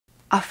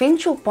A film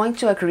should point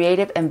to a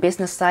creative and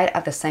business side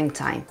at the same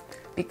time,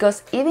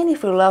 because even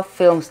if we love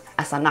films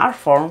as an art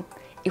form,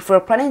 if we're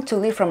planning to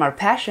live from our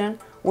passion,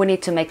 we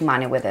need to make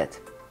money with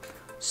it.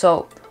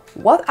 So,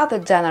 what are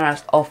the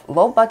genres of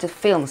low-budget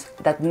films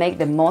that make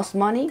the most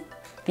money?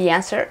 The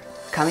answer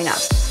coming up.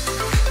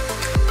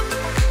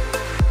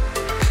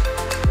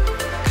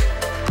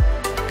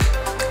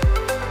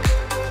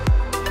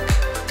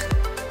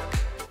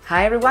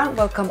 Hi everyone,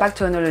 welcome back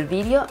to another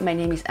video. My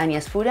name is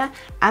Aniasfura.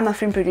 I'm a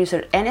film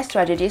producer and a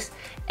strategist,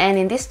 and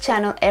in this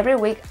channel every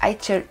week I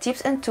share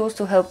tips and tools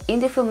to help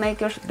indie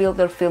filmmakers build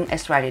their film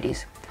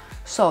strategies.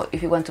 So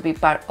if you want to be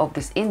part of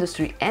this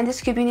industry and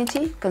this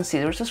community,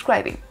 consider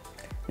subscribing.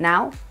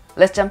 Now,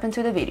 let's jump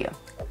into the video.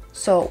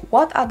 So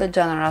what are the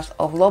genres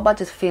of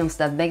low-budget films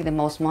that make the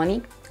most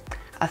money?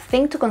 A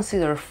thing to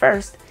consider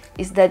first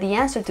is that the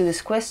answer to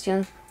this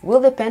question will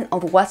depend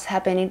on what's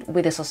happening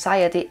with the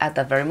society at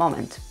that very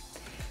moment.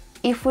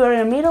 If we're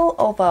in the middle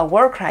of a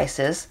world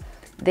crisis,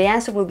 the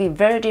answer will be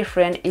very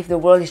different if the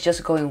world is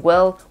just going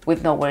well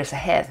with no worries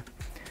ahead.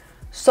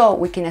 So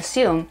we can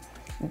assume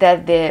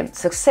that the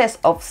success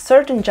of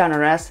certain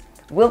genres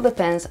will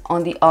depend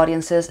on the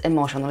audience's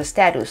emotional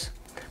status,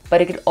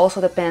 but it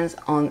also depends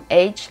on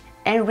age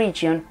and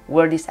region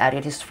where this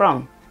audience is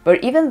from.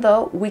 But even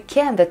though we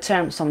can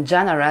determine some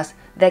genres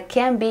that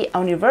can be a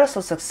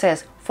universal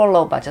success for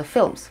low-budget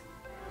films.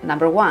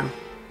 Number 1.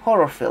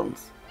 Horror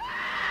films.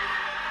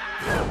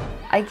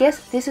 I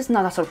guess this is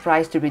not a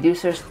surprise to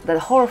producers that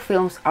horror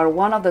films are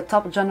one of the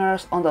top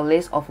genres on the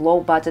list of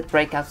low-budget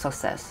breakout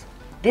success.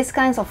 These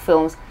kinds of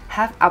films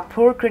have a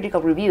poor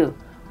critical review,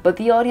 but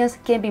the audience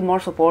can be more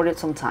supportive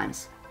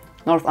sometimes.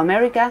 North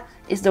America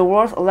is the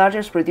world's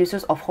largest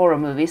producers of horror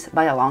movies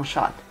by a long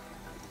shot,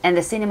 and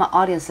the cinema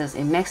audiences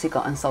in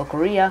Mexico and South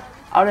Korea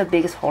are the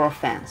biggest horror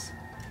fans.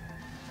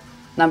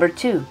 Number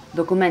 2.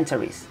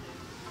 Documentaries.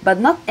 But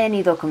not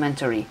any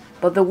documentary,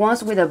 but the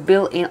ones with a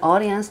built-in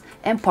audience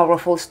and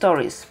powerful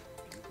stories.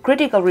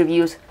 Critical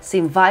reviews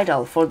seem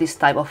vital for this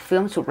type of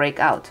film to break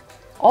out.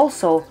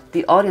 Also,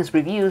 the audience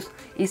reviews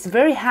is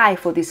very high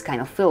for this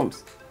kind of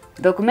films.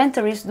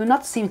 Documentaries do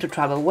not seem to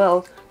travel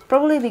well,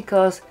 probably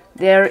because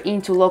they are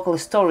into local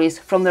stories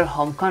from their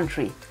home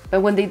country,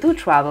 but when they do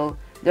travel,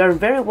 they are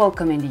very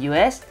welcome in the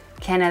US,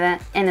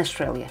 Canada, and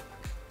Australia.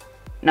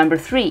 Number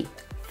 3.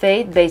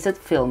 Faith-based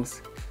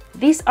films.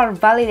 These are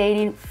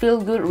validating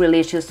feel-good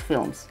religious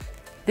films.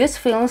 These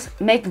films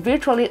make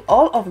virtually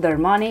all of their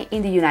money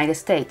in the United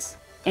States,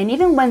 and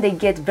even when they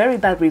get very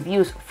bad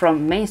reviews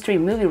from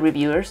mainstream movie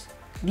reviewers,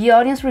 the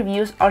audience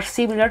reviews are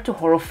similar to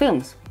horror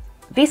films.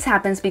 This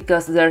happens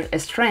because their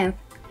strength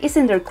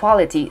isn't their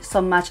quality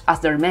so much as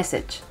their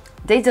message.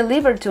 They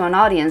deliver to an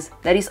audience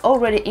that is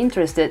already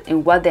interested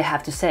in what they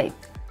have to say.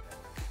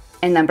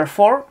 And number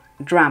 4,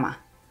 drama.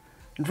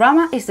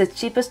 Drama is the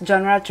cheapest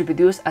genre to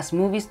produce as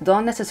movies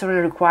don't necessarily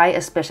require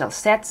special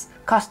sets,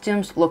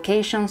 costumes,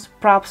 locations,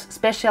 props,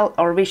 special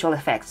or visual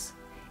effects.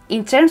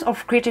 In terms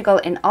of critical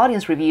and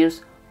audience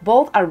reviews,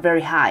 both are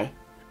very high.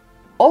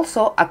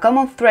 Also, a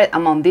common thread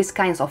among these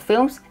kinds of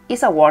films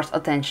is awards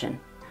attention.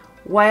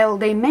 While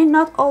they may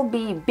not all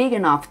be big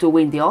enough to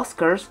win the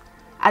Oscars,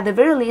 at the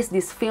very least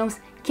these films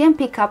can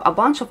pick up a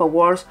bunch of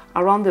awards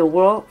around the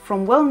world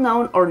from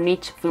well-known or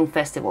niche film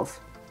festivals.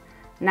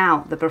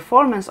 Now, the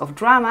performance of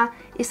drama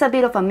is a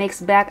bit of a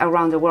mixed bag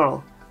around the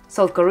world.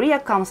 South Korea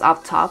comes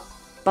up top,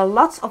 but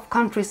lots of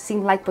countries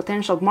seem like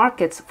potential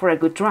markets for a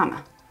good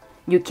drama.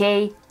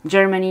 UK,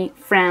 Germany,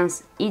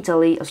 France,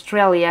 Italy,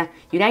 Australia,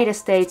 United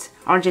States,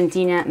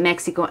 Argentina,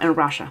 Mexico, and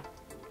Russia.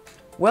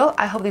 Well,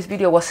 I hope this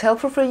video was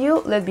helpful for you.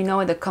 Let me know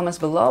in the comments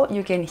below.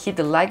 You can hit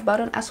the like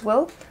button as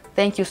well.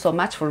 Thank you so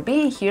much for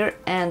being here,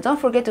 and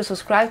don't forget to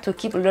subscribe to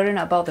keep learning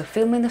about the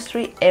film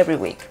industry every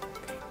week.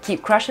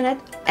 Keep crushing it,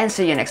 and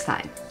see you next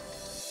time.